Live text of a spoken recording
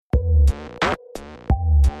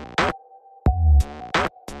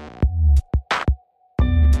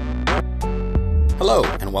Hello,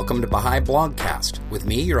 and welcome to Baha'i Blogcast, with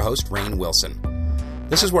me, your host, Rainn Wilson.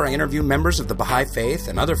 This is where I interview members of the Baha'i faith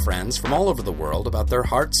and other friends from all over the world about their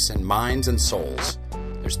hearts and minds and souls,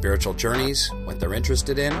 their spiritual journeys, what they're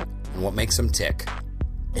interested in, and what makes them tick.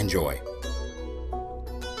 Enjoy.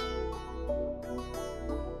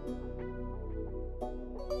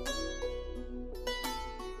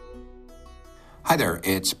 Hi there,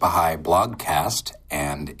 it's Baha'i Blogcast,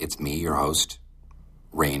 and it's me, your host,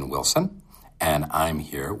 Rainn Wilson. And I'm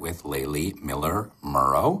here with Layli Miller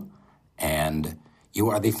Murrow, and you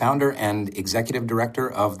are the founder and executive director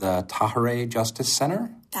of the Tahirih Justice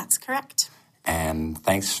Center? That's correct. And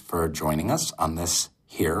thanks for joining us on this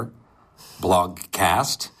here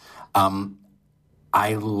blogcast.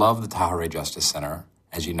 I love the Tahirih Justice Center.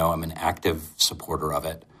 As you know, I'm an active supporter of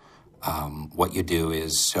it. What you do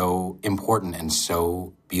is so important and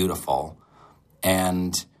so beautiful.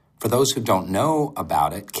 And for those who don't know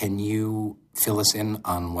about it, can you fill us in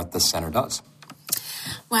on what the center does?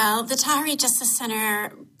 Well, the Tahirih Justice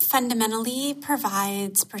Center fundamentally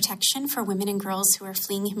provides protection for women and girls who are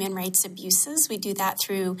fleeing human rights abuses. We do that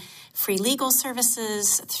through free legal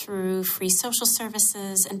services, through free social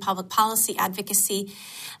services, and public policy advocacy.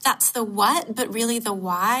 That's the what, but really the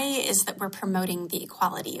why is that we're promoting the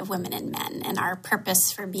equality of women and men. And our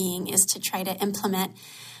purpose for being is to try to implement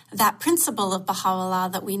that principle of Baha'u'llah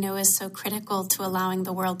that we know is so critical to allowing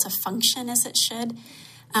the world to function as it should.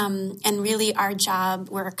 And really our job,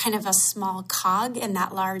 we're kind of a small cog in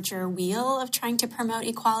that larger wheel of trying to promote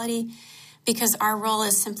equality, because our role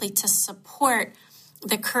is simply to support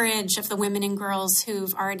the courage of the women and girls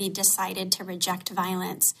who've already decided to reject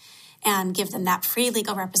violence and give them that free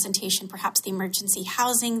legal representation, perhaps the emergency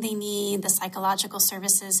housing they need, the psychological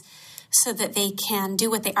services, so that they can do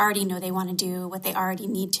what they already know they want to do, what they already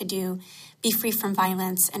need to do, be free from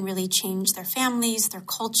violence, and really change their families, their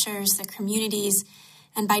cultures, their communities,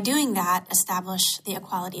 and by doing that, establish the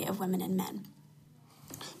equality of women and men.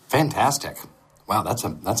 Fantastic. Wow, that's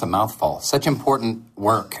a mouthful. Such important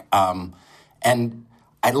work. And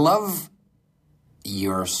I love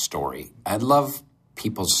your story. I love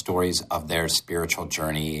people's stories of their spiritual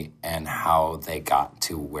journey and how they got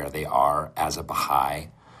to where they are as a Baha'i.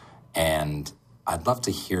 And I'd love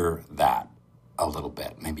to hear that a little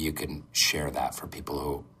bit. Maybe you can share that for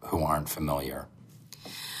people who aren't familiar.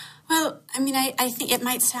 Well, I mean, I think it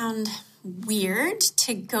might sound weird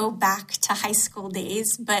to go back to high school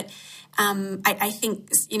days, but I think,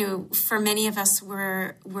 for many of us,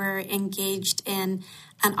 we're engaged in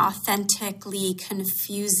an authentically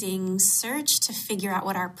confusing search to figure out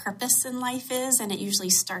what our purpose in life is, and it usually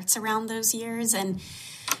starts around those years. And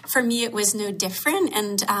for me, it was no different,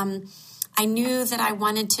 and I knew that I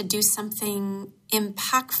wanted to do something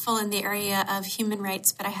impactful in the area of human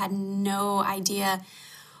rights, but I had no idea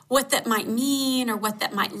what that might mean or what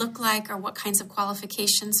that might look like or what kinds of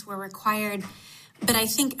qualifications were required. But I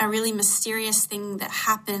think a really mysterious thing that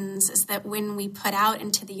happens is that when we put out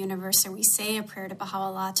into the universe, or we say a prayer to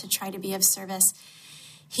Baha'u'llah to try to be of service,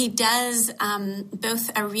 he does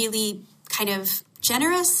both a really kind of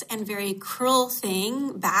generous and very cruel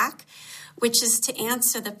thing back, which is to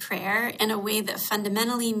answer the prayer in a way that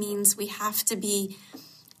fundamentally means we have to be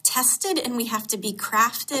tested and we have to be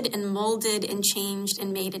crafted and molded and changed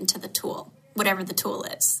and made into the tool, whatever the tool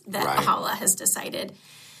is that Baha'u'llah has decided,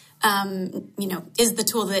 is the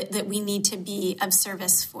tool that we need to be of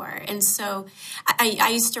service for. And so I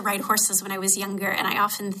used to ride horses when I was younger, and I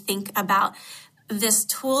often think about this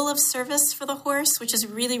tool of service for the horse, which is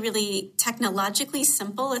really, really technologically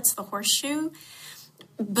simple. It's the horseshoe.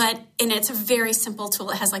 And it's a very simple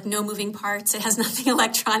tool. It has no moving parts. It has nothing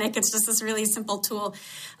electronic. It's just this really simple tool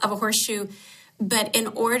of a horseshoe. But in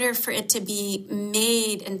order for it to be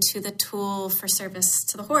made into the tool for service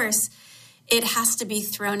to the horse, it has to be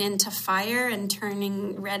thrown into fire and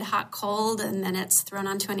turning red hot cold, and then it's thrown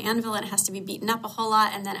onto an anvil, and it has to be beaten up a whole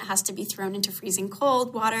lot, and then it has to be thrown into freezing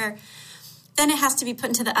cold water. Then it has to be put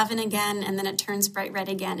into the oven again, and then it turns bright red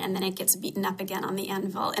again, and then it gets beaten up again on the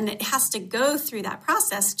anvil. And it has to go through that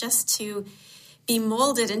process just to be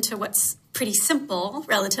molded into what's pretty simple,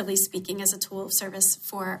 relatively speaking, as a tool of service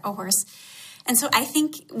for a horse. And so I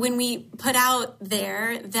think when we put out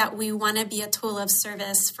there that we want to be a tool of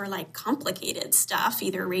service for complicated stuff,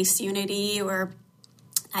 either race unity or,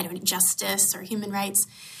 justice or human rights,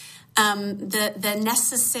 the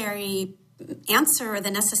necessary answer or the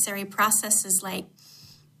necessary process is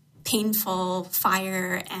painful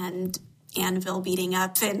fire and anvil beating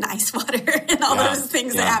up and ice water and all those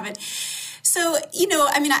things that happen. So,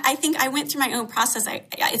 I think I went through my own process.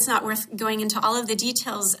 It's not worth going into all of the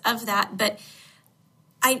details of that, but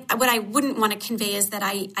what I wouldn't want to convey is that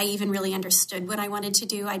I even really understood what I wanted to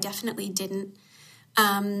do. I definitely didn't.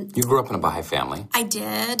 You grew up in a Baha'i family. I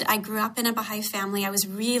did. I grew up in a Baha'i family. I was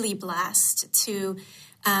really blessed to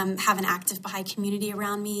have an active Baha'i community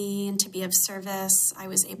around me and to be of service. I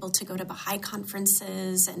was able to go to Baha'i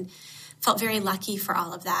conferences and felt very lucky for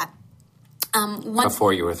all of that.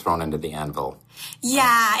 Before you were thrown into the anvil.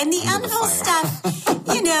 Yeah, and the anvil stuff,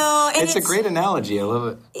 And it's a great analogy. I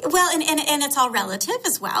love it. Well, and it's all relative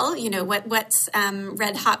as well. What's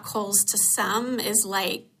red hot coals to some is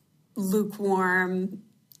like lukewarm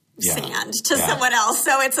sand to someone else.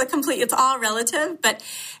 So it's all relative, but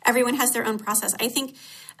everyone has their own process. I think,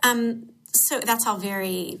 so that's all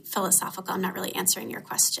very philosophical. I'm not really answering your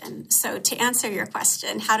question. So to answer your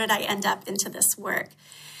question, how did I end up into this work?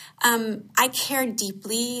 I cared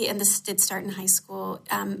deeply, and this did start in high school,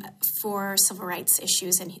 for civil rights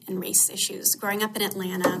issues and race issues. Growing up in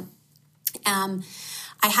Atlanta,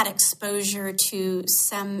 I had exposure to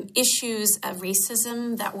some issues of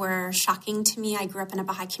racism that were shocking to me. I grew up in a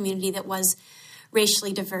Baha'i community that was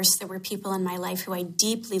racially diverse. There were people in my life who I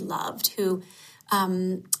deeply loved, who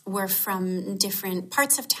were from different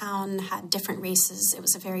parts of town, had different races. It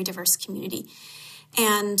was a very diverse community.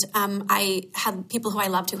 And I had people who I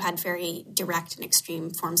loved who had very direct and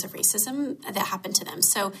extreme forms of racism that happened to them.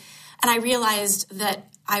 And I realized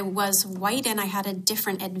that I was white and I had a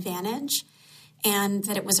different advantage, and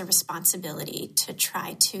that it was a responsibility to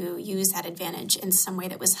try to use that advantage in some way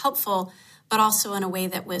that was helpful, but also in a way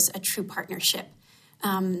that was a true partnership.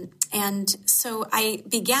 And so I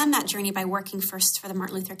began that journey by working first for the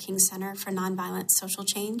Martin Luther King Center for Nonviolent Social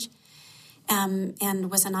Change, and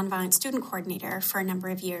was a nonviolent student coordinator for a number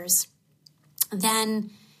of years. Then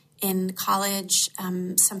in college,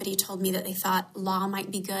 somebody told me that they thought law might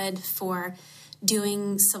be good for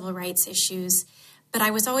doing civil rights issues. But I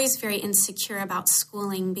was always very insecure about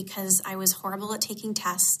schooling because I was horrible at taking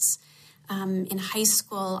tests. In high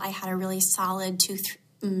school, I had a really solid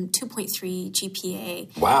 2.3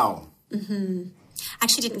 GPA. Wow. Mm-hmm. I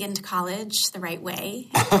actually didn't get into college the right way.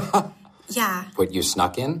 Yeah. But you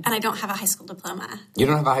snuck in? And I don't have a high school diploma. You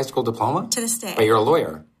don't have a high school diploma? To this day. But you're a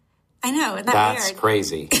lawyer. I know. Isn't that That's weird?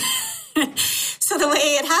 crazy. So the way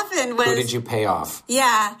it happened was... Who did you pay off?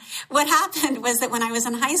 Yeah. What happened was that when I was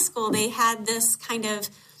in high school, they had this kind of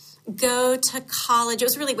go to college. It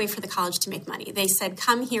was really a way for the college to make money. They said,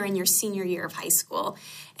 come here in your senior year of high school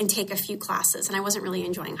and take a few classes. And I wasn't really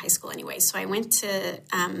enjoying high school anyway. So I went to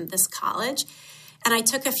this college and I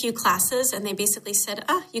took a few classes and they basically said,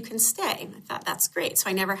 you can stay. And I thought, that's great. So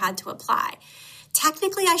I never had to apply.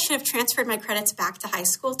 Technically, I should have transferred my credits back to high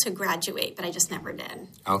school to graduate, but I just never did.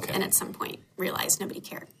 Okay. And at some point realized nobody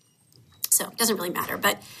cared. So it doesn't really matter.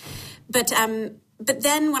 But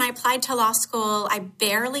then when I applied to law school, I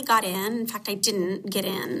barely got in. In fact, I didn't get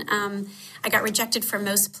in. I got rejected from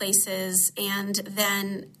most places. And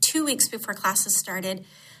then 2 weeks before classes started,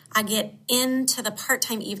 I get into the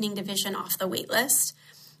part-time evening division off the wait list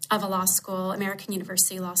of a law school, American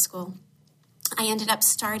University Law School. I ended up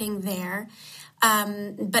starting there.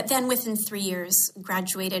 But then within 3 years,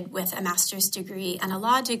 graduated with a master's degree and a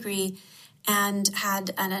law degree, and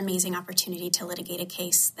had an amazing opportunity to litigate a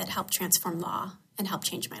case that helped transform law and helped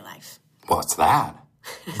change my life. What's that?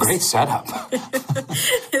 Great setup.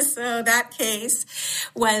 So that case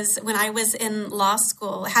was when I was in law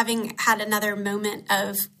school, having had another moment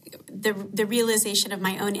of the realization of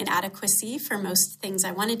my own inadequacy for most things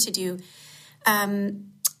I wanted to do.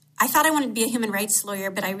 I thought I wanted to be a human rights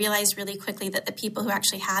lawyer, but I realized really quickly that the people who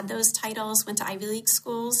actually had those titles went to Ivy League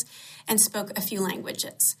schools and spoke a few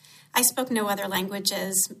languages. I spoke no other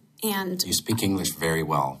languages. And you speak English very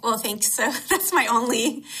well. Well, thanks. So that's my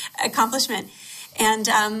only accomplishment. And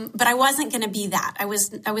but I wasn't going to be that. I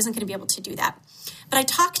wasn't going to be able to do that. But I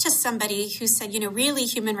talked to somebody who said, really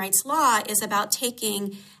human rights law is about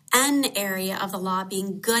taking an area of the law,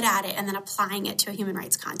 being good at it, and then applying it to a human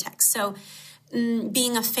rights context. So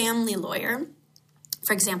being a family lawyer,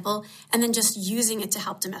 for example, and then just using it to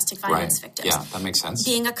help domestic violence victims. Yeah, that makes sense.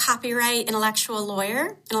 Being a copyright intellectual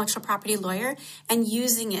property lawyer, and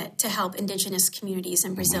using it to help indigenous communities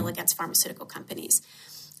in Brazil against pharmaceutical companies.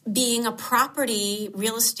 Being a property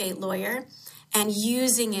real estate lawyer and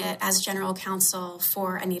using it as general counsel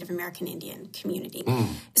for a Native American Indian community.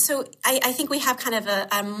 So I think we have kind of a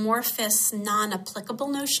amorphous, non-applicable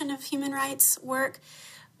notion of human rights work,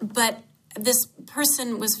 but this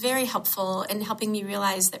person was very helpful in helping me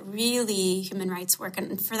realize that really human rights work,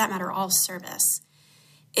 and for that matter, all service,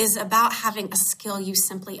 is about having a skill you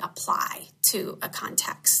simply apply to a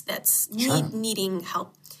context that's needing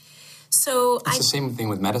help. So it's the same thing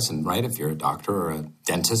with medicine, right? If you're a doctor or a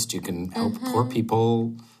dentist, you can help poor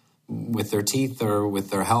people with their teeth or with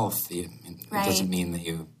their health. It doesn't mean that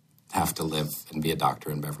you have to live and be a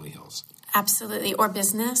doctor in Beverly Hills. Absolutely. Or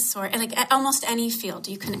business, or like almost any field.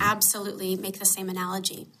 You can absolutely make the same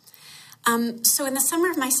analogy. So in the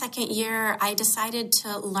summer of my second year, I decided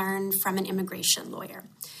to learn from an immigration lawyer.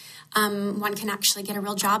 One can actually get a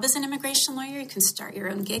real job as an immigration lawyer. You can start your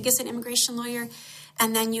own gig as an immigration lawyer.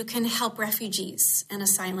 And then you can help refugees and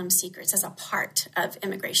asylum seekers as a part of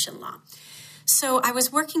immigration law. So I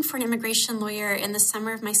was working for an immigration lawyer in the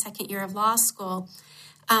summer of my second year of law school.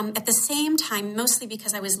 At the same time, mostly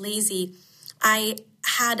because I was lazy, I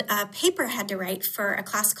had a paper I had to write for a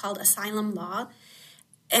class called Asylum Law.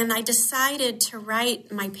 And I decided to write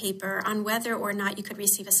my paper on whether or not you could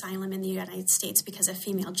receive asylum in the United States because of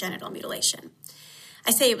female genital mutilation. I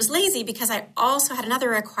say it was lazy because I also had another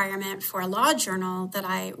requirement for a law journal that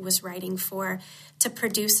I was writing for to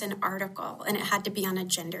produce an article, and it had to be on a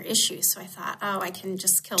gender issue. So I thought, I can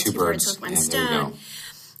just kill two birds with one stone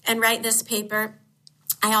and write this paper.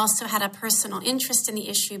 I also had a personal interest in the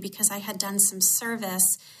issue because I had done some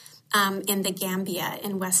service in the Gambia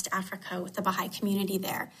in West Africa with the Baha'i community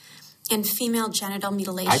there. And female genital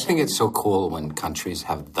mutilation. I think it's so cool when countries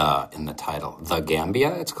have "the" in the title. The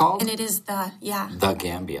Gambia, it's called? And it is the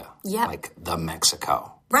Gambia. Yeah. Like the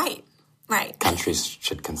Mexico. Right. Countries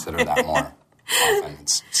should consider that more often.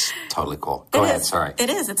 It's totally cool. Go ahead, sorry. It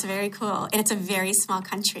is. It's very cool. And it's a very small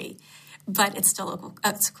country, but it's still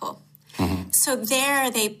it's cool. Mm-hmm. So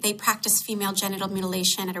there they practice female genital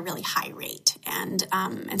mutilation at a really high rate. And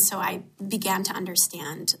so I began to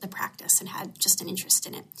understand the practice and had just an interest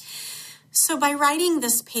in it. So by writing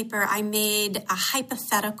this paper, I made a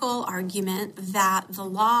hypothetical argument that the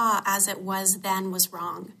law as it was then was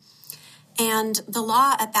wrong. And the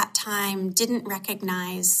law at that time didn't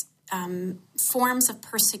recognize forms of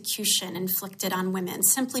persecution inflicted on women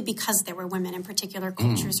simply because there were women in particular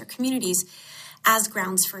cultures or communities as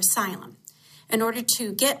grounds for asylum. In order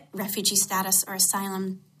to get refugee status or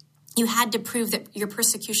asylum, you had to prove that your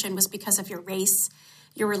persecution was because of your race,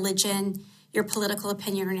 your religion, your political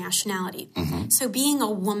opinion, or nationality. Mm-hmm. So being a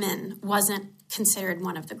woman wasn't considered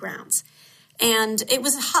one of the grounds. And it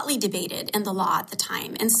was hotly debated in the law at the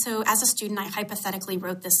time. And so as a student, I hypothetically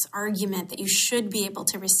wrote this argument that you should be able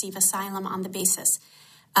to receive asylum on the basis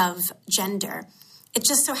of gender. It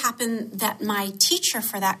just so happened that my teacher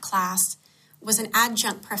for that class was an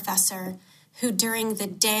adjunct professor who during the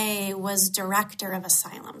day was director of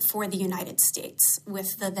asylum for the United States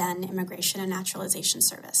with the then Immigration and Naturalization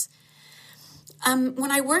Service.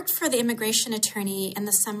 When I worked for the immigration attorney in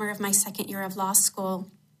the summer of my second year of law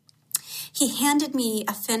school, he handed me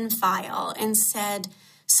a thin file and said,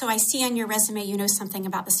 "So I see on your resume you know something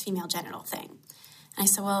about this female genital thing." And I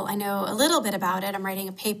said, "Well, I know a little bit about it. I'm writing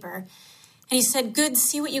a paper." And he said, "Good,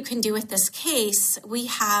 see what you can do with this case. We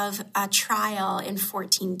have a trial in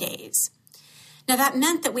 14 days. Now, that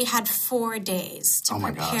meant that we had 4 days to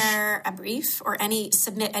prepare a brief or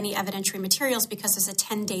submit any evidentiary materials because there's a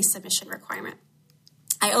 10-day submission requirement.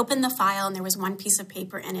 I opened the file, and there was one piece of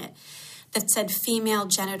paper in it that said female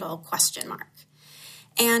genital ?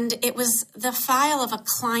 And it was the file of a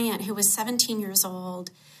client who was 17 years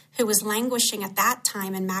old, who was languishing at that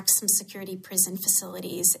time in maximum security prison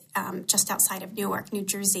facilities just outside of Newark, New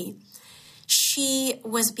Jersey. She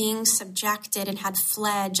was being subjected and had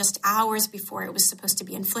fled just hours before it was supposed to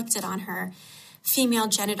be inflicted on her, female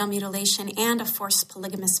genital mutilation and a forced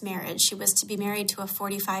polygamous marriage. She was to be married to a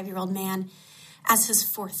 45-year-old man as his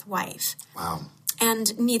fourth wife. Wow.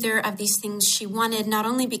 And neither of these things she wanted, not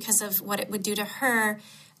only because of what it would do to her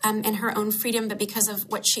and her own freedom, but because of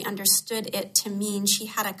what she understood it to mean. She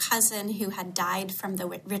had a cousin who had died from the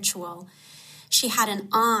ritual. She had an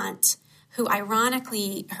aunt who,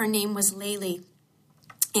 ironically, her name was Layli,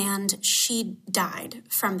 and she died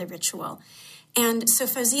from the ritual. And so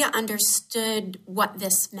Fauzia understood what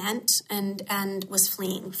this meant and was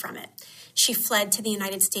fleeing from it. She fled to the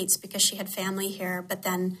United States because she had family here, but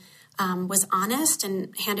then was honest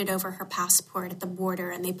and handed over her passport at the border,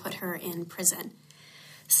 and they put her in prison.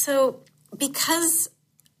 So because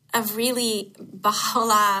of really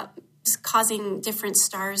Baha'u'llah causing different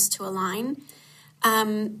stars to align,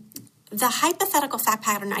 the hypothetical fact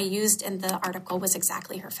pattern I used in the article was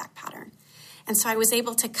exactly her fact pattern. And so I was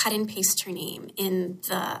able to cut and paste her name in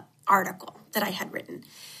the article that I had written.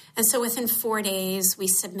 And so within 4 days, we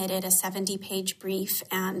submitted a 70-page brief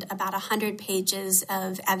and about 100 pages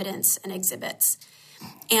of evidence and exhibits.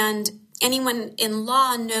 And anyone in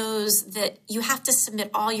law knows that you have to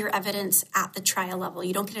submit all your evidence at the trial level.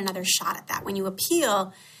 You don't get another shot at that. When you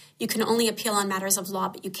appeal, you can only appeal on matters of law,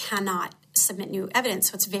 but you cannot submit new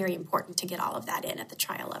evidence. So it's very important to get all of that in at the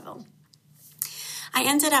trial level. I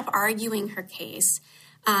ended up arguing her case,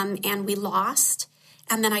 and we lost.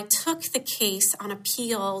 And then I took the case on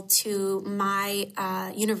appeal to my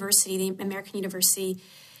university, the American University,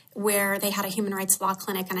 where they had a human rights law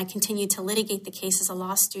clinic, and I continued to litigate the case as a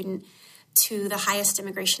law student to the highest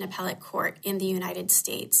immigration appellate court in the United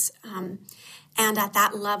States. And at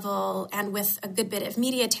that level, and with a good bit of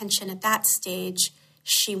media attention at that stage,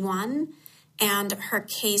 she won, and her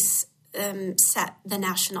case set the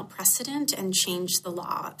national precedent and changed the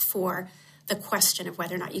law for the question of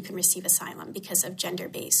whether or not you can receive asylum because of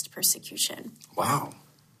gender-based persecution. Wow.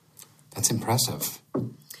 That's impressive.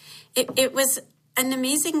 It was an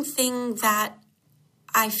amazing thing that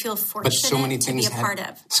I feel fortunate to be a part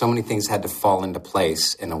of. So many things had to fall into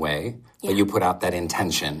place in a way, but you put out that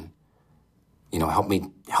intention. You know,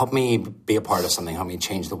 help me be a part of something. Help me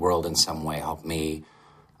change the world in some way. Help me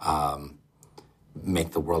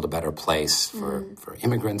make the world a better place for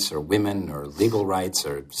immigrants or women or legal rights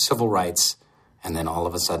or civil rights. And then all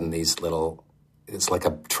of a sudden it's like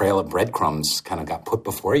a trail of breadcrumbs kind of got put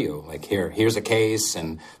before you. Like here's a case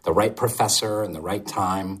and the right professor and the right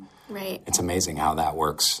time. Right. It's amazing how that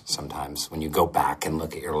works sometimes when you go back and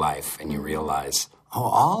look at your life and you realize,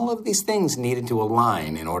 all of these things needed to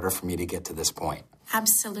align in order for me to get to this point.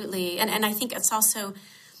 Absolutely. And I think it's also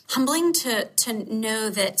humbling to know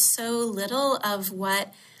that so little of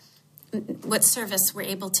what service we're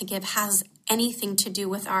able to give has anything to do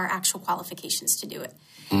with our actual qualifications to do it.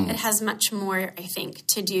 It has much more, I think,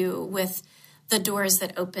 to do with the doors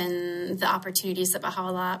that open, the opportunities that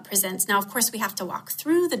Baha'u'llah presents. Now, of course, we have to walk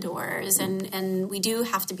through the doors, and we do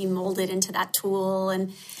have to be molded into that tool,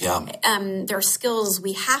 and there are skills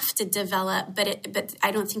we have to develop, but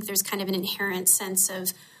I don't think there's kind of an inherent sense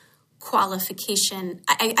of qualification.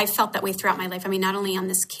 I felt that way throughout my life. I mean, not only on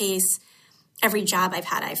this case, every job I've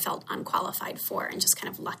had, I felt unqualified for and just kind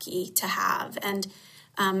of lucky to have. And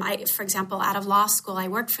for example, out of law school, I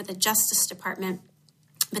worked for the Justice Department,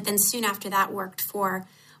 but then soon after that worked for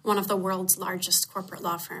one of the world's largest corporate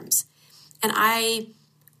law firms. And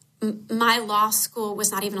my law school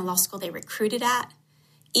was not even a law school they recruited at.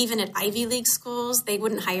 Even at Ivy League schools, they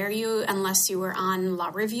wouldn't hire you unless you were on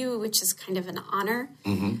law review, which is kind of an honor.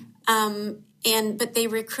 But they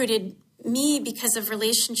recruited me because of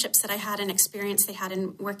relationships that I had and experience they had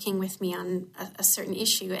in working with me on a certain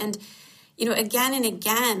issue. And, you know, again and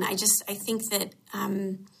again, I think that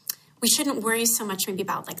we shouldn't worry so much maybe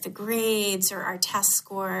about like the grades or our test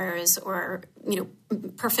scores or, you know,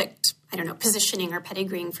 perfect, positioning or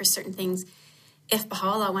pedigreeing for certain things. If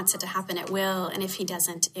Baha'u'llah wants it to happen, it will. And if he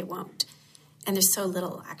doesn't, it won't. And there's so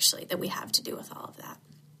little, actually, that we have to do with all of that.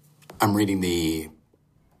 I'm reading the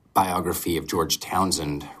biography of George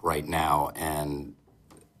Townsend right now, and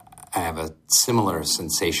I have a similar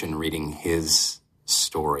sensation reading his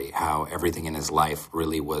story, how everything in his life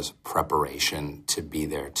really was preparation to be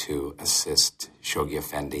there to assist Shoghi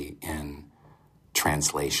Effendi in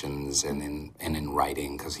translations and in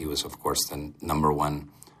writing, because he was, of course, the number one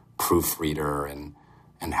proofreader and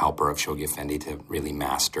helper of Shoghi Effendi to really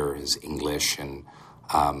master his English. And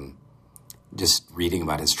just reading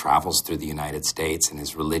about his travels through the United States and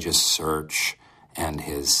his religious search and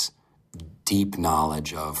his deep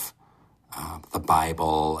knowledge of the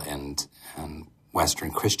Bible and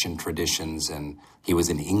Western Christian traditions. And he was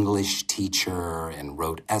an English teacher and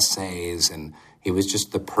wrote essays, and he was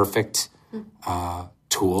just the perfect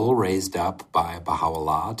tool raised up by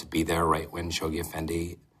Baha'u'llah to be there right when Shoghi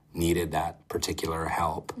Effendi needed that particular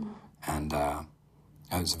help. And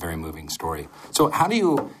it was a very moving story. So how do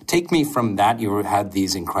you take me from that? You had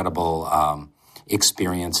these incredible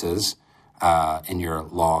experiences in your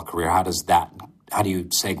law career. How do you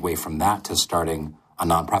segue from that to starting a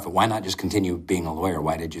nonprofit? Why not just continue being a lawyer?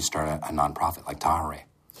 Why did you start a nonprofit like Tahirih?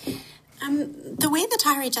 The way the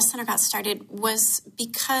Tahirih Just Center got started was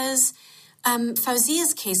because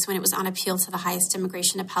Fauzia's case, when it was on appeal to the highest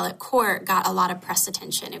immigration appellate court, got a lot of press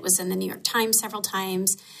attention. It was in the New York Times several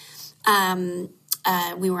times.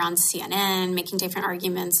 We were on CNN making different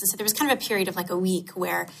arguments. And so there was kind of a period of like a week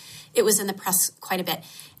where it was in the press quite a bit.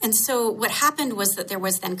 And so what happened was that there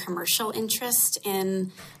was then commercial interest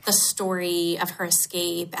in the story of her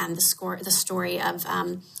escape and the story of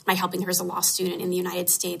my helping her as a law student in the United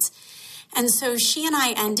States. And so she and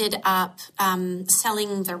I ended up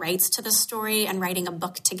selling the rights to the story and writing a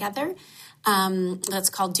book together. That's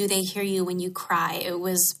called Do They Hear You When You Cry? It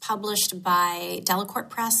was published by Delacorte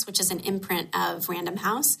Press, which is an imprint of Random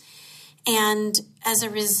House. And as a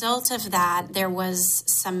result of that, there was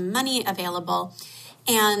some money available.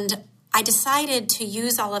 And I decided to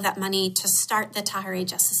use all of that money to start the Tahirih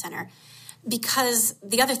Justice Center, because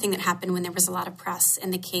the other thing that happened when there was a lot of press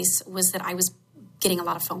in the case was that I was getting a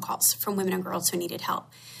lot of phone calls from women and girls who needed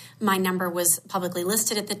help. My number was publicly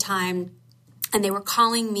listed at the time, and they were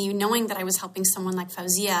calling me knowing that I was helping someone like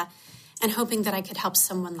Fauzia and hoping that I could help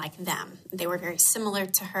someone like them. They were very similar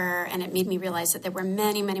to her, and it made me realize that there were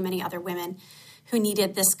many, many, many other women who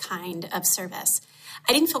needed this kind of service.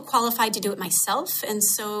 I didn't feel qualified to do it myself, and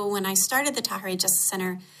so when I started the Tahirih Justice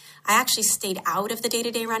Center, I actually stayed out of the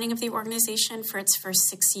day-to-day running of the organization for its first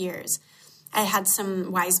 6 years. I had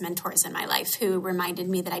some wise mentors in my life who reminded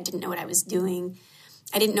me that I didn't know what I was doing.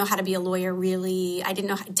 I didn't know how to be a lawyer, really. I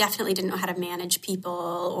definitely didn't know how to manage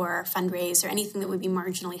people or fundraise or anything that would be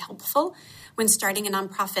marginally helpful when starting a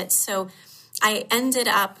nonprofit. So I ended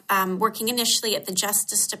up working initially at the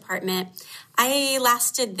Justice Department. I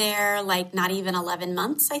lasted there like not even 11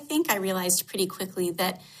 months, I think. I realized pretty quickly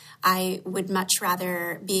that I would much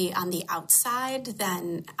rather be on the outside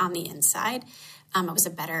than on the inside. I was a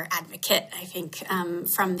better advocate, I think,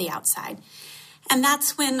 from the outside. And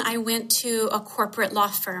that's when I went to a corporate law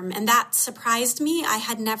firm, and that surprised me. I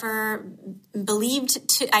had never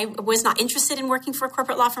I was not interested in working for a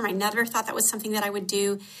corporate law firm. I never thought that was something that I would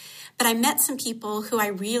do. But I met some people who I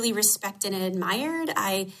really respected and admired.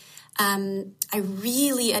 I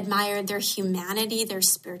really admired their humanity, their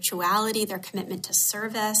spirituality, their commitment to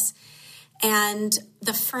service. And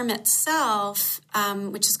the firm itself,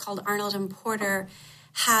 which is called Arnold and Porter,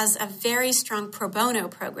 has a very strong pro bono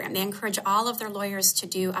program. They encourage all of their lawyers to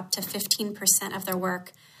do up to 15% of their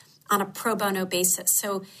work on a pro bono basis.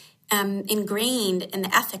 So ingrained in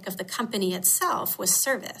the ethic of the company itself was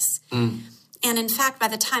service. And in fact, by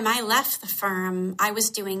the time I left the firm, I was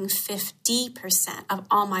doing 50% of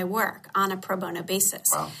all my work on a pro bono basis.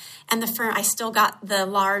 Wow. And the firm, I still got the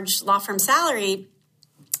large law firm salary,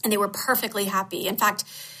 and they were perfectly happy. In fact,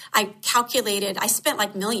 I spent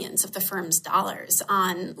like millions of the firm's dollars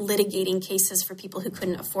on litigating cases for people who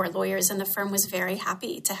couldn't afford lawyers, and the firm was very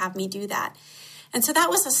happy to have me do that. And so that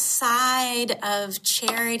was a side of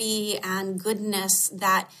charity and goodness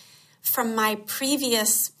that from my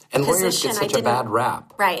previous and position, lawyers get such a bad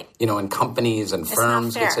rap. Right. You know, and companies and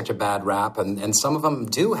firms get such a bad rap, and some of them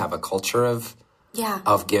do have a culture of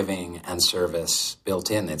giving and service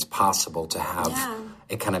built in. It's possible to have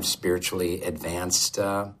a kind of spiritually advanced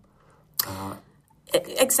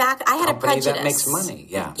exactly. I had a prejudice that makes money.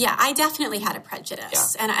 Yeah, I definitely had a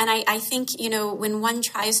prejudice, and I think when one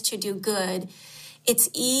tries to do good, it's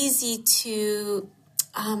easy to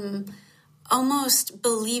almost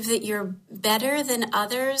believe that you're better than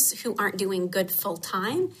others who aren't doing good full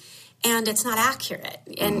time, and it's not accurate,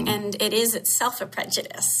 and it is itself a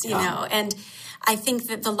prejudice, you know. And I think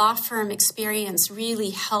that the law firm experience really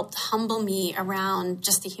helped humble me around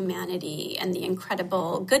just the humanity and the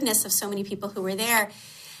incredible goodness of so many people who were there,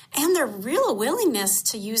 and their real willingness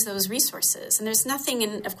to use those resources. And there's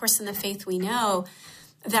nothing, of course, in the faith we know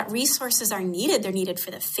that resources are needed. They're needed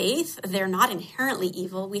for the faith. They're not inherently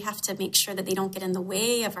evil. We have to make sure that they don't get in the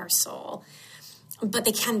way of our soul, but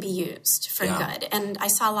they can be used for good. And I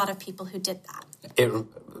saw a lot of people who did that.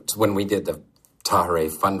 When we did the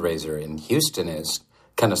Tahirih fundraiser in Houston, is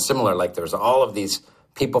kind of similar. Like there's all of these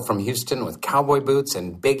people from Houston with cowboy boots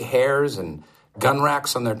and big hairs and gun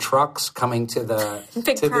racks on their trucks coming to the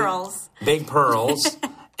big pearls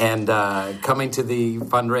and coming to the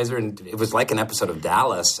fundraiser. And it was like an episode of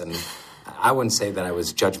Dallas. And I wouldn't say that I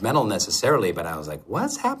was judgmental necessarily, but I was like,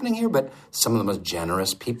 what's happening here? But some of the most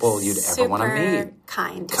generous people you'd ever want to meet.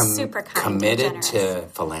 Super kind. Committed to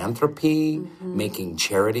philanthropy, making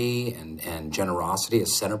charity and generosity a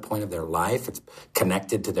center point of their life. It's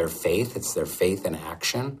connected to their faith. It's their faith in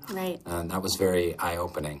action. Right. And that was very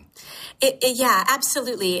eye-opening. Yeah,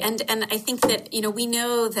 absolutely. And I think that, we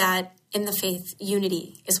know that in the faith,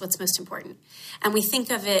 unity is what's most important. And we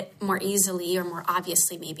think of it more easily or more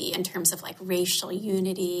obviously maybe in terms of like racial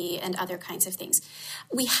unity and other kinds of things.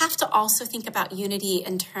 We have to also think about unity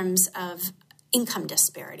in terms of income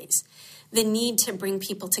disparities, the need to bring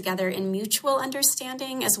people together in mutual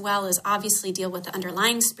understanding, as well as obviously deal with the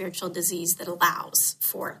underlying spiritual disease that allows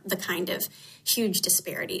for the kind of huge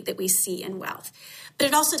disparity that we see in wealth. But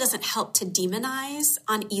it also doesn't help to demonize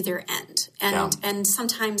on either end. And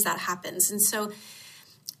sometimes that happens. And so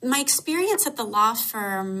my experience at the law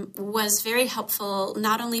firm was very helpful,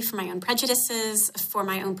 not only for my own prejudices, for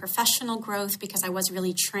my own professional growth, because I was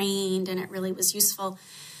really trained and it really was useful,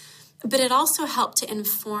 but it also helped to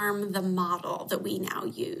inform the model that we now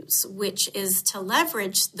use, which is to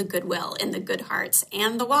leverage the goodwill and the good hearts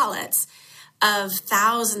and the wallets of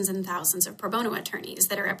thousands and thousands of pro bono attorneys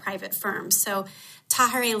that are at private firms. So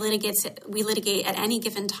Tahirih we litigate at any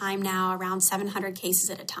given time now around 700 cases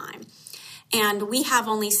at a time. And we have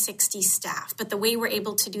only 60 staff. But the way we're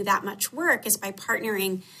able to do that much work is by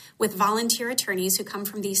partnering with volunteer attorneys who come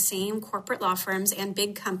from these same corporate law firms and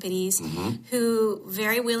big companies who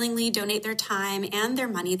very willingly donate their time and their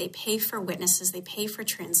money. They pay for witnesses, they pay for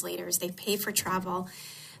translators, they pay for travel.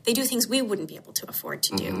 They do things we wouldn't be able to afford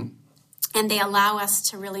to do. And they allow us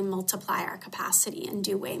to really multiply our capacity and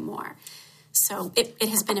do way more. So it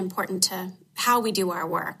has been important to how we do our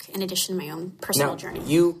work, in addition to my own personal journey.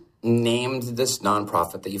 You named this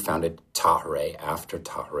nonprofit that you founded Tahirih, after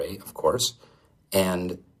Tahirih, of course.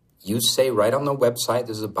 And you say right on the website,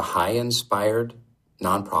 this is a Baha'i-inspired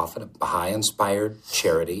nonprofit, a Baha'i-inspired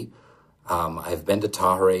charity. I've been to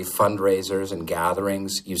Tahirih fundraisers and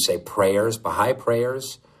gatherings. You say prayers, Baha'i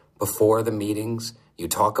prayers, before the meetings. You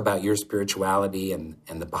talk about your spirituality and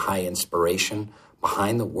the Baha'i inspiration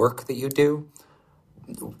behind the work that you do.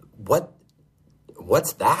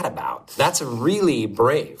 What's that about? That's really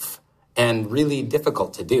brave and really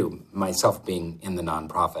difficult to do. Myself being in the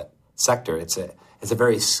nonprofit sector, it's a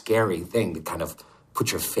very scary thing to kind of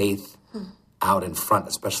put your faith out in front,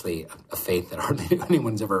 especially a faith that hardly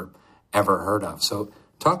anyone's ever heard of. So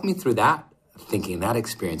talk me through that thinking, that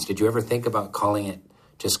experience. Did you ever think about calling it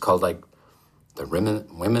just called like the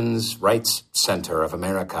Women's Rights Center of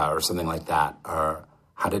America or something like that? Or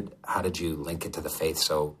how did you link it to the faith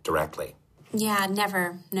so directly? Yeah,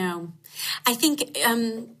 never. No. I think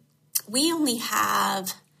we only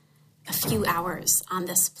have a few hours on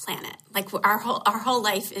this planet. Like our whole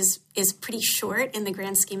life is pretty short in the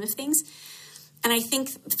grand scheme of things. And I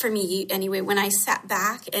think for me, anyway, when I sat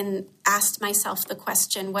back and asked myself the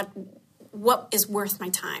question, what is worth my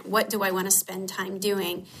time? What do I want to spend time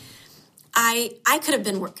doing? I could have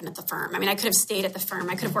been working at the firm. I mean, I could have stayed at the firm.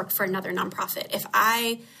 I could have worked for another nonprofit. If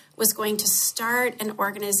I was going to start an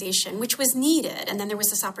organization, which was needed, and then there was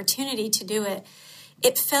this opportunity to do it,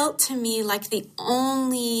 it felt to me like the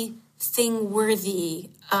only thing worthy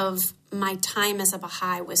of my time as a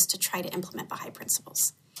Baha'i was to try to implement Baha'i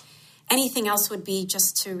principles. Anything else would be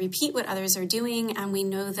just to repeat what others are doing, and we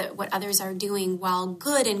know that what others are doing, while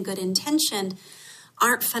good and good intentioned,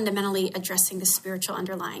 aren't fundamentally addressing the spiritual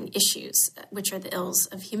underlying issues, which are the ills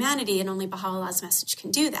of humanity, and only Baha'u'llah's message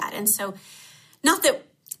can do that. And so, not that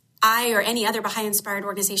I or any other Baha'i-inspired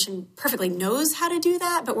organization perfectly knows how to do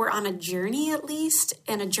that, but we're on a journey at least,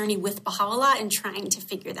 and a journey with Baha'u'llah and trying to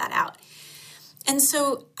figure that out. And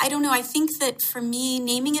so, I don't know, I think that for me,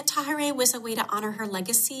 naming it Tahirih was a way to honor her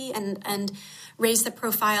legacy and raise the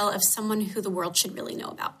profile of someone who the world should really know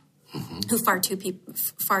about, who far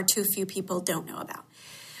too few people don't know about.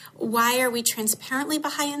 Why are we transparently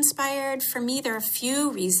Baha'i-inspired? For me, there are a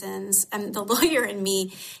few reasons. The lawyer in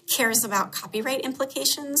me cares about copyright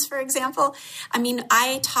implications, for example. I mean,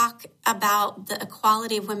 I talk about the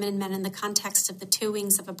equality of women and men in the context of the two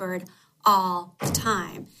wings of a bird all the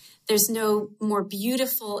time. There's no more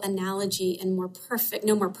beautiful analogy and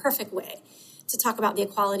no more perfect way to talk about the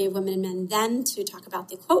equality of women and men than to talk about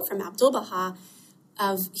the quote from Abdu'l-Baha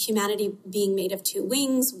of humanity being made of two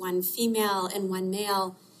wings, one female and one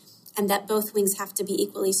male, and that both wings have to be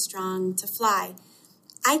equally strong to fly.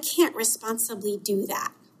 I can't responsibly do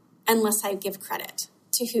that unless I give credit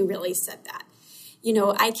to who really said that. You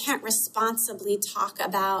know, I can't responsibly talk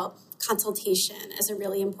about consultation as a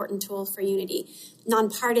really important tool for unity,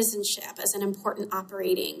 nonpartisanship as an important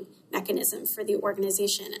operating mechanism for the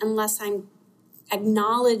organization, unless I'm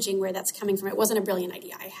acknowledging where that's coming from. It wasn't a brilliant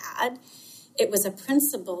idea I had. It was a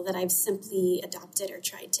principle that I've simply adopted or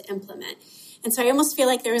tried to implement. And so I almost feel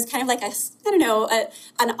like there was kind of like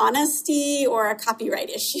an honesty or a copyright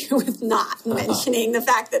issue with not mentioning the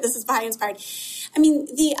fact that this is Baha'i-inspired. I mean,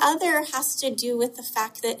 the other has to do with the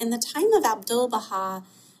fact that in the time of Abdu'l-Baha,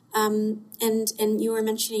 and you were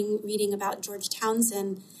mentioning reading about George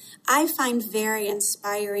Townsend, I find very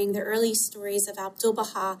inspiring the early stories of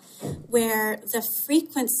Abdu'l-Baha, where the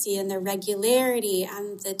frequency and the regularity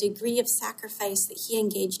and the degree of sacrifice that he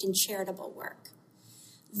engaged in charitable work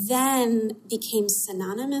then became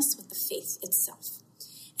synonymous with the faith itself.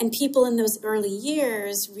 And people in those early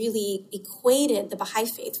years really equated the Baha'i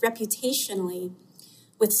faith reputationally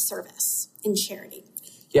with service and charity.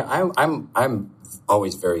 Yeah, I'm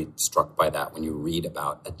always very struck by that when you read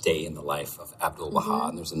about a day in the life of Abdu'l-Baha,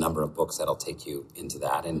 and there's a number of books that'll take you into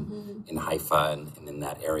that, and in Haifa and in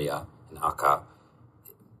that area, in Akka.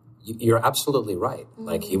 You're absolutely right.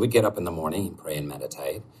 Like, he would get up in the morning, he'd pray and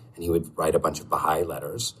meditate, and he would write a bunch of Baha'i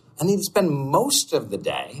letters, and he'd spend most of the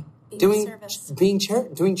day doing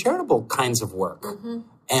charitable kinds of work.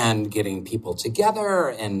 and getting people together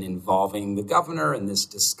and involving the governor in this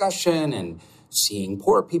discussion and seeing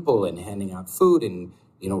poor people and handing out food and,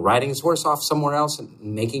 riding his horse off somewhere else and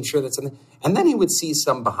making sure that's something. And then he would see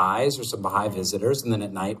some Baha'is or some Baha'i visitors, and then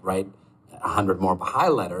at night write 100 more Baha'i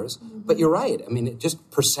letters. Mm-hmm. But you're right. I mean,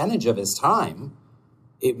 just percentage of his time,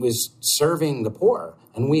 it was serving the poor.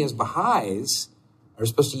 And we as Baha'is are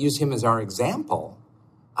supposed to use him as our example.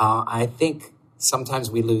 I think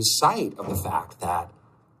sometimes we lose sight of the fact that,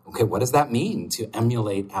 okay, what does that mean to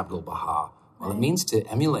emulate Abdu'l-Baha? Well, it means to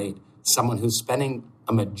emulate someone who's spending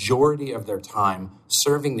a majority of their time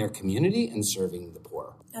serving their community and serving the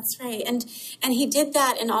poor. That's right. And he did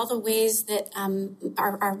that in all the ways that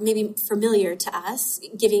are maybe familiar to us,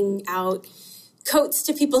 giving out coats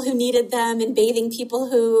to people who needed them and bathing people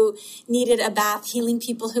who needed a bath, healing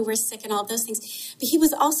people who were sick and all those things. But he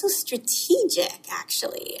was also strategic,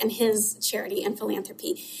 actually, in his charity and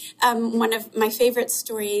philanthropy. One of my favorite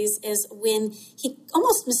stories is when he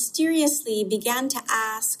almost mysteriously began to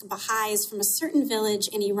ask Baha'is from a certain village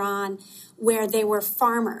in Iran where they were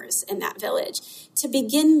farmers in that village to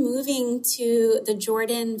begin moving to the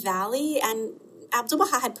Jordan Valley. And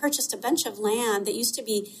Abdu'l-Baha had purchased a bunch of land that used to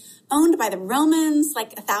be owned by the Romans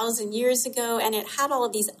like 1,000 years ago, and it had all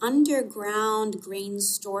of these underground grain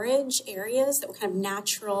storage areas that were kind of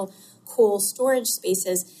natural, cool storage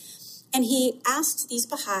spaces. And he asked these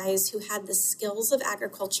Baha'is who had the skills of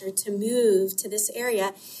agriculture to move to this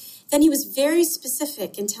area. Then he was very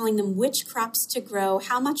specific in telling them which crops to grow,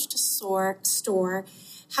 how much to store,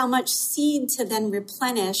 how much seed to then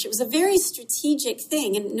replenish. It was a very strategic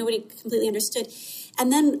thing, and nobody completely understood.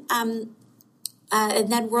 And then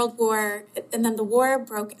the war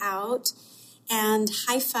broke out, and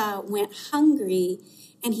Haifa went hungry,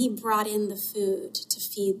 and he brought in the food to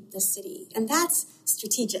feed the city, and that's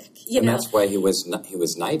strategic. And that's why he was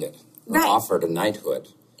knighted, right. Offered a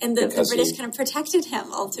knighthood. And the British kind of protected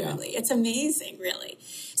him, ultimately. Yeah. It's amazing, really.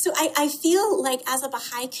 So I feel like as a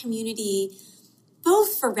Baha'i community,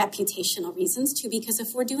 both for reputational reasons, too, because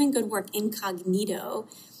if we're doing good work incognito,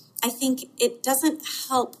 I think it doesn't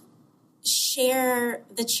help share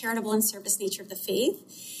the charitable and service nature of the faith.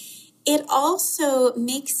 It also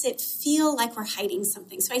makes it feel like we're hiding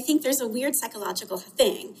something. So I think there's a weird psychological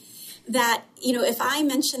thing that, if I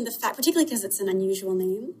mention the fact, particularly because it's an unusual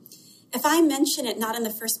name, if I mention it not in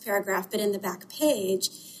the first paragraph, but in the back page,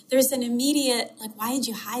 there's an immediate, why did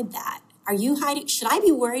you hide that? Are you hiding? Should I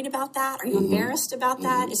be worried about that? Are you embarrassed about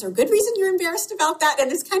that? Is there a good reason you're embarrassed about that?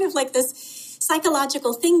 And it's kind of like this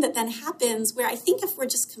psychological thing that then happens where I think if we're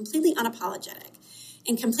just completely unapologetic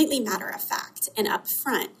and completely matter of fact and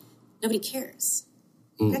upfront, nobody cares.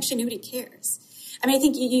 Actually, nobody cares. I mean, I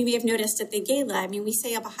think you may have noticed at the gala, we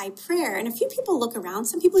say a Baha'i prayer, and a few people look around.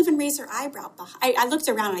 Some people even raise their eyebrow. I looked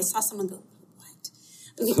around and I saw someone go, what?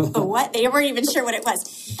 But what? They weren't even sure what it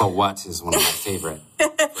was. But what is one of my favorite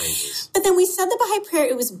phrases. But then we said the Baha'i prayer.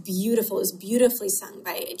 It was beautiful. It was beautifully sung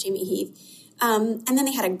by Jamie Heath. And then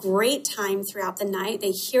they had a great time throughout the night.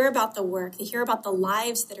 They hear about the work. They hear about the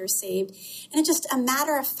lives that are saved. And it just a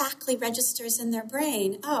matter-of-factly registers in their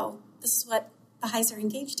brain, oh, this is what Baha'is are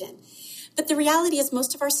engaged in. But the reality is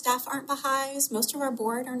most of our staff aren't Baha'is. Most of our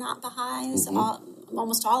board are not Baha'is.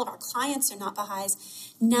 Almost all of our clients are not Baha'is.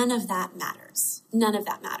 None of that matters. None of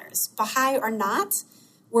that matters. Baha'i or not,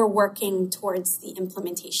 we're working towards the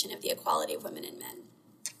implementation of the equality of women and men.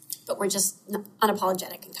 But we're just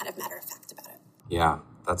unapologetic and kind of matter-of-fact about it. Yeah,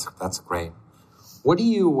 that's great. What are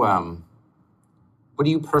you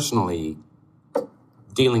personally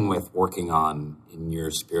dealing with, working on in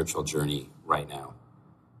your spiritual journey right now?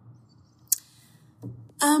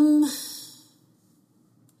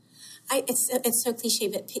 It's so cliche,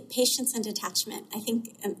 but patience and detachment, I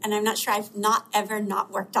think, and I'm not sure I've not ever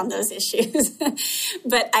not worked on those issues,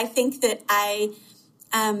 but I think that I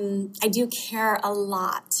do care a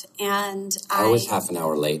lot, and I was half an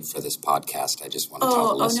hour late for this podcast. I just want to tell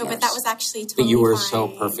the listeners. Oh, no, but that was actually totally But you were fine. so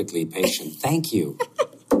perfectly patient. Thank you.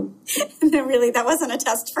 No, really, that wasn't a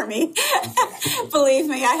test for me. Believe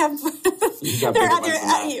me, I have. You got bigger ones than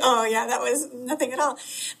that. Oh, yeah, that was nothing at all.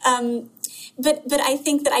 But I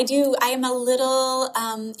think that I am a little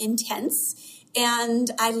intense, and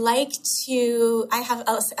I have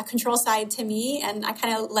a control side to me, and I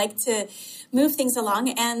kind of like to move things along,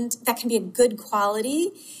 and that can be a good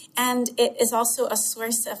quality. And it is also a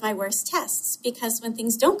source of my worst tests, because when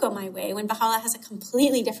things don't go my way, when Baha'u'llah has a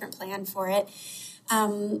completely different plan for it,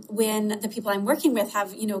 when the people I'm working with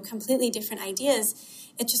have, completely different ideas,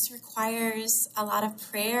 it just requires a lot of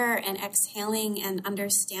prayer and exhaling and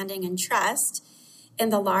understanding and trust. in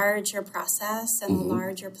the larger process and the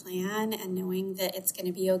larger plan, and knowing that it's going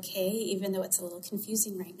to be okay, even though it's a little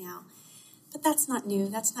confusing right now. But that's not new.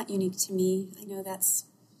 That's not unique to me. I know that's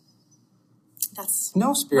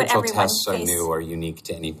no spiritual tests are face. new or unique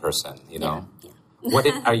to any person, you know.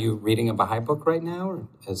 Yeah. Are you reading a Baha'i book right now? Or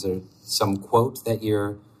is there some quote that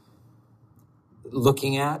you're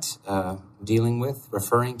looking at, dealing with,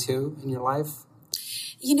 referring to in your life?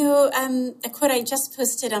 You know, a quote I just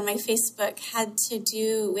posted on my Facebook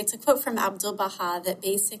it's a quote from Abdul Baha that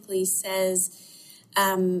basically says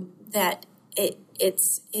that it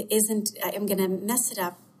isn't, I'm going to mess it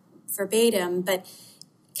up verbatim, but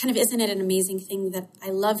kind of, isn't it an amazing thing that I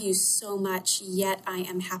love you so much, yet I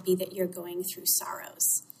am happy that you're going through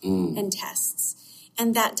sorrows and tests.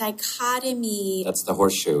 And that dichotomy... That's the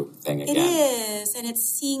horseshoe thing again. It is, and it's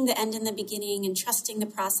seeing the end in the beginning and trusting the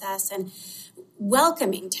process and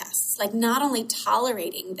welcoming tests, like not only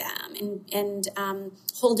tolerating them and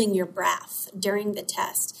holding your breath during the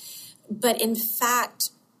test, but in fact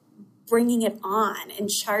bringing it on and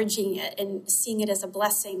charging it and seeing it as a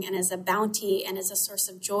blessing and as a bounty and as a source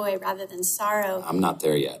of joy rather than sorrow. I'm not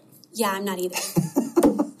there yet. Yeah, I'm not either.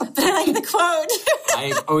 But I like the quote.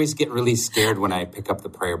 I always get really scared when I pick up the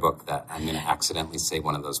prayer book that I'm going to accidentally say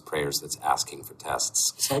one of those prayers that's asking for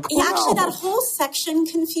tests. It's like, Actually, that whole section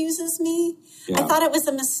confuses me. Yeah. I thought it was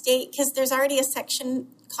a mistake because there's already a section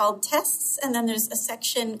called tests, and then there's a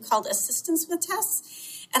section called assistance with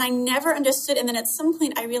tests. And I never understood. And then at some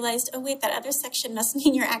point I realized, oh, wait, that other section must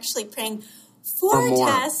mean you're actually praying for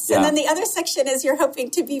tests. Yeah. And then the other section is you're hoping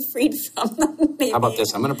to be freed from them, maybe. How about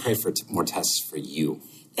this? I'm going to pray for more tests for you.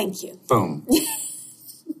 Thank you. Boom.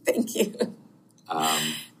 Thank you.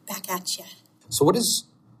 Back at you. So what is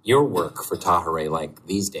your work for Tahirih like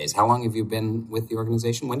these days? How long have you been with the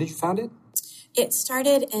organization? When did you found it? It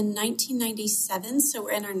started in 1997, so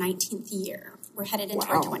we're in our 19th year. We're headed into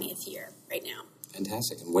our 20th year right now.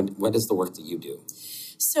 Fantastic. And what is the work that you do?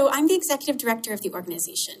 So I'm the executive director of the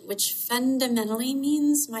organization, which fundamentally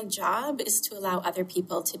means my job is to allow other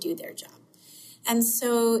people to do their job. And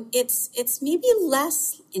so it's maybe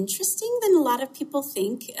less interesting than a lot of people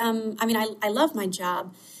think. I love my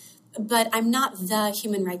job, but I'm not the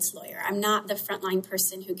human rights lawyer. I'm not the frontline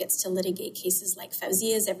person who gets to litigate cases like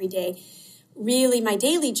Fauzia's every day. Really, my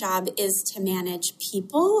daily job is to manage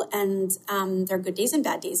people, and there are good days and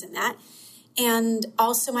bad days in that. And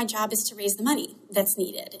also my job is to raise the money that's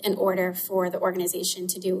needed in order for the organization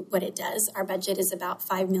to do what it does. Our budget is about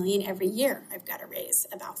 $5 million every year. I've got to raise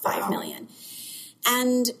about $5 million.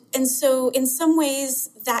 And so in some ways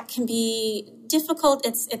that can be difficult.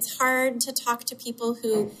 It's hard to talk to people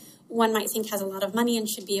who one might think has a lot of money and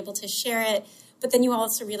should be able to share it. But then you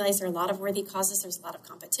also realize there are a lot of worthy causes. There's a lot of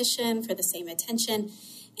competition for the same attention.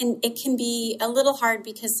 And it can be a little hard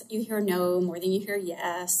because you hear no more than you hear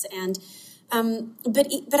yes. And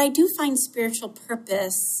but I do find spiritual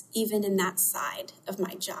purpose even in that side of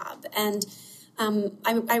my job. And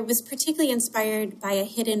I was particularly inspired by a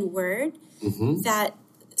hidden word that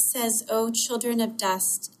says, "O children of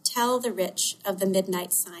dust, tell the rich of the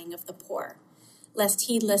midnight sighing of the poor, lest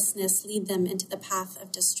heedlessness lead them into the path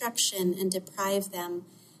of destruction and deprive them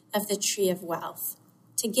of the tree of wealth.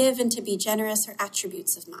 To give and to be generous are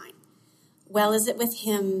attributes of mine. Well is it with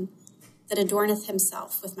him that adorneth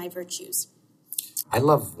himself with my virtues." I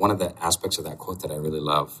love one of the aspects of that quote that I really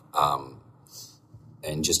love,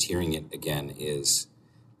 and just hearing it again is,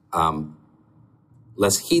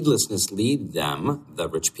 lest heedlessness lead them, the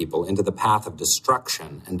rich people, into the path of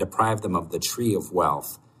destruction and deprive them of the tree of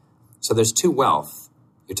wealth. So there's two wealth.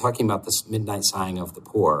 You're talking about this midnight sighing of the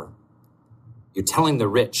poor. You're telling the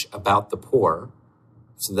rich about the poor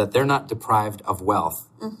so that they're not deprived of wealth,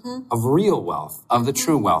 of real wealth, of the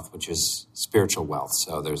true wealth, which is spiritual wealth.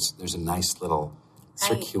 So there's a nice little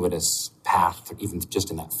circuitous path, even just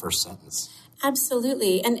in that first sentence.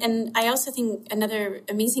 Absolutely. And I also think another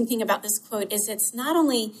amazing thing about this quote is it's not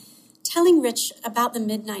only telling rich about the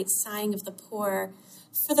midnight sighing of the poor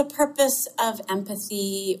for the purpose of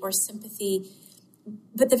empathy or sympathy,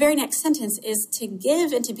 but the very next sentence is to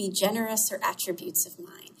give and to be generous are attributes of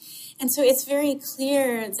mine. And so it's very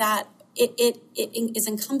clear that it is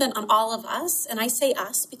incumbent on all of us, and I say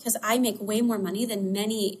us because I make way more money than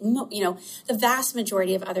the vast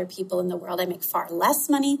majority of other people in the world. I make far less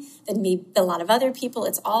money than a lot of other people.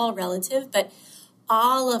 It's all relative, but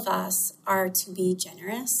all of us are to be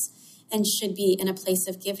generous and should be in a place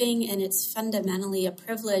of giving, and it's fundamentally a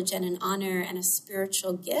privilege and an honor and a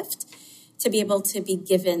spiritual gift to be able to be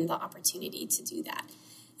given the opportunity to do that.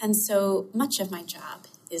 And so much of my job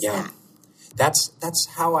is that. That's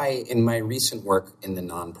how I, in my recent work in the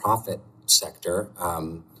nonprofit sector,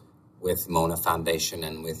 with Mona Foundation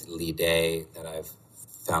and with Lee Day that I've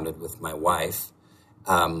founded with my wife,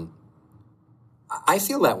 I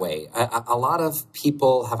feel that way. A lot of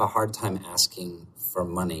people have a hard time asking for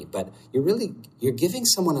money, but you're giving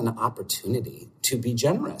someone an opportunity to be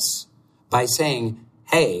generous by saying,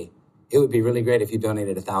 hey, it would be really great if you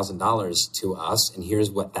donated $1,000 to us, and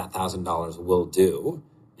here's what that $1,000 will do,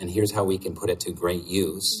 and here's how we can put it to great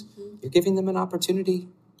use. Mm-hmm. You're giving them an opportunity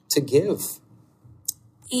to give.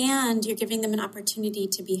 And you're giving them an opportunity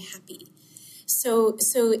to be happy. So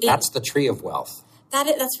that's the tree of wealth.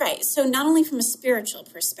 That's right. So not only from a spiritual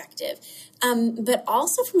perspective, but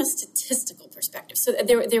also from a statistical perspective. So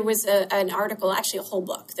there was an article, actually a whole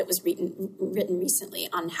book that was written recently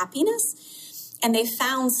on happiness. And they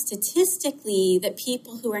found statistically that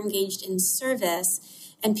people who are engaged in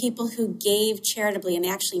service and people who gave charitably, and they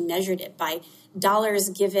actually measured it by dollars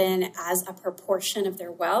given as a proportion of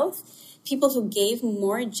their wealth, people who gave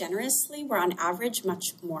more generously were on average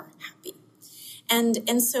much more happy.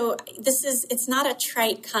 And so it's not a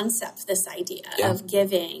trite concept, this idea of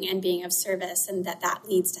giving and being of service, and that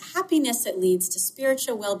leads to happiness, it leads to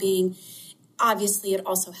spiritual well-being. Obviously, it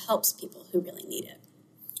also helps people who really need it.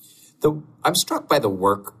 I'm struck by the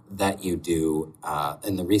work that you do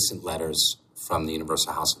in the recent letters from the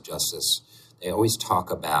Universal House of Justice. They always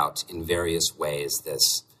talk about, in various ways,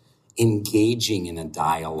 this engaging in a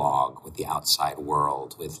dialogue with the outside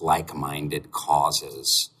world, with like-minded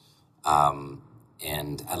causes.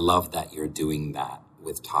 And I love that you're doing that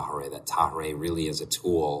with Tahirih, that Tahirih really is a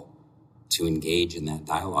tool to engage in that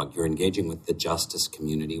dialogue. You're engaging with the justice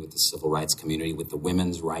community, with the civil rights community, with the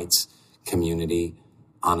women's rights community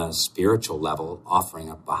on a spiritual level, offering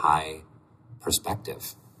a Baha'i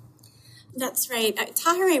perspective. That's right.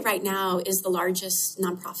 Tahirih right now is the largest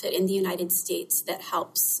nonprofit in the United States that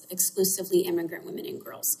helps exclusively immigrant women and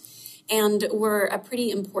girls. And we're a pretty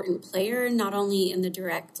important player, not only in the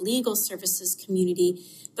direct legal services community,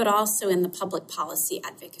 but also in the public policy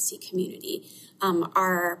advocacy community.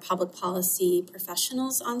 Our public policy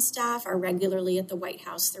professionals on staff are regularly at the White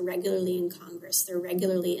House. They're regularly in Congress. They're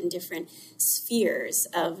regularly in different spheres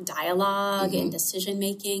of dialogue and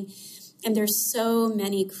decision-making. And there's so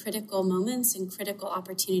many critical moments and critical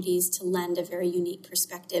opportunities to lend a very unique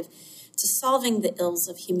perspective to solving the ills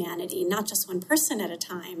of humanity, not just one person at a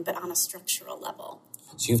time, but on a structural level.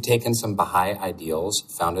 So you've taken some Baha'i ideals,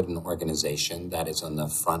 founded an organization that is on the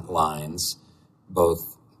front lines,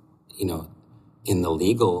 both, in the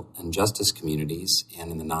legal and justice communities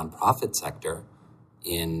and in the nonprofit sector,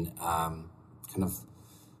 in kind of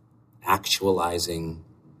actualizing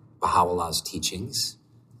Baha'u'llah's teachings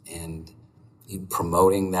and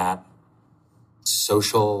promoting that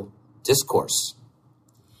social discourse.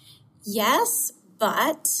 Yes,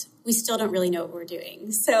 but we still don't really know what we're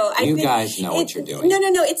doing. So you guys know what you're doing.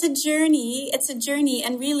 No. It's a journey. It's a journey.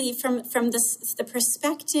 And really from the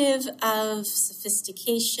perspective of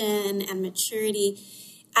sophistication and maturity,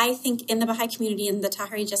 I think in the Baha'i community and the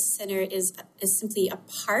Tahirih Justice Center is simply a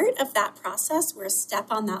part of that process. We're a step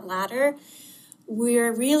on that ladder.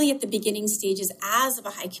 We're really at the beginning stages as a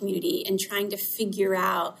Baha'i community in trying to figure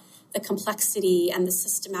out the complexity and the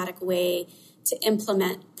systematic way to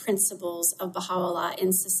implement principles of Baha'u'llah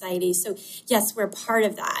in society. So yes, we're part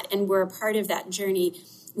of that, and we're a part of that journey.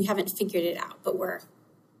 We haven't figured it out, but we're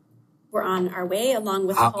on our way along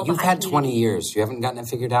with the whole You've Baha'i had community. 20 years. You haven't gotten it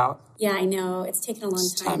figured out? Yeah, I know. It's taken a long time.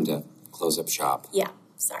 It's time to close up shop. Yeah,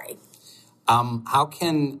 sorry. How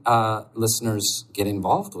can listeners get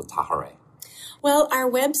involved with Tahirih? Well, our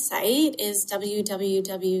website is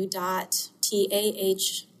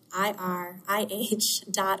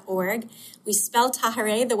www.tahirih.org. We spell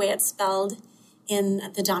Tahirih the way it's spelled in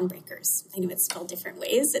the Dawnbreakers. I know it's spelled different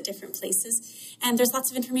ways at different places. And there's lots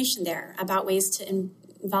of information there about ways to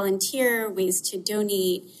volunteer, ways to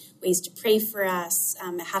donate, ways to pray for us,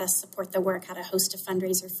 how to support the work, how to host a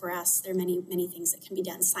fundraiser for us. There are many, many things that can be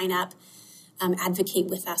done. Sign up, advocate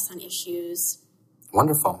with us on issues.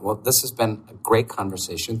 Wonderful. Well, this has been a great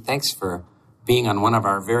conversation. Thanks for being on one of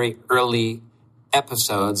our very early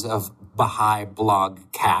episodes of Baha'i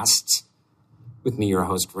Blogcast. With me, your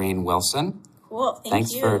host, Rainn Wilson. Cool.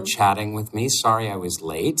 Thanks for chatting with me. Sorry I was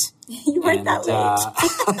late. You weren't that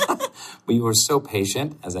late. But you were so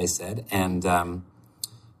patient, as I said. And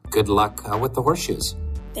good luck with the horseshoes.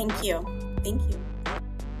 Thank you. Thank you.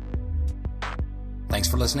 Thanks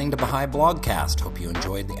for listening to Baha'i Blogcast. Hope you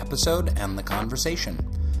enjoyed the episode and the conversation.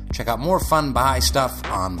 Check out more fun Baha'i stuff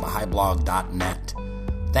on Baha'iBlog.net.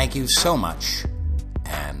 Thank you so much,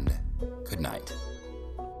 and good night.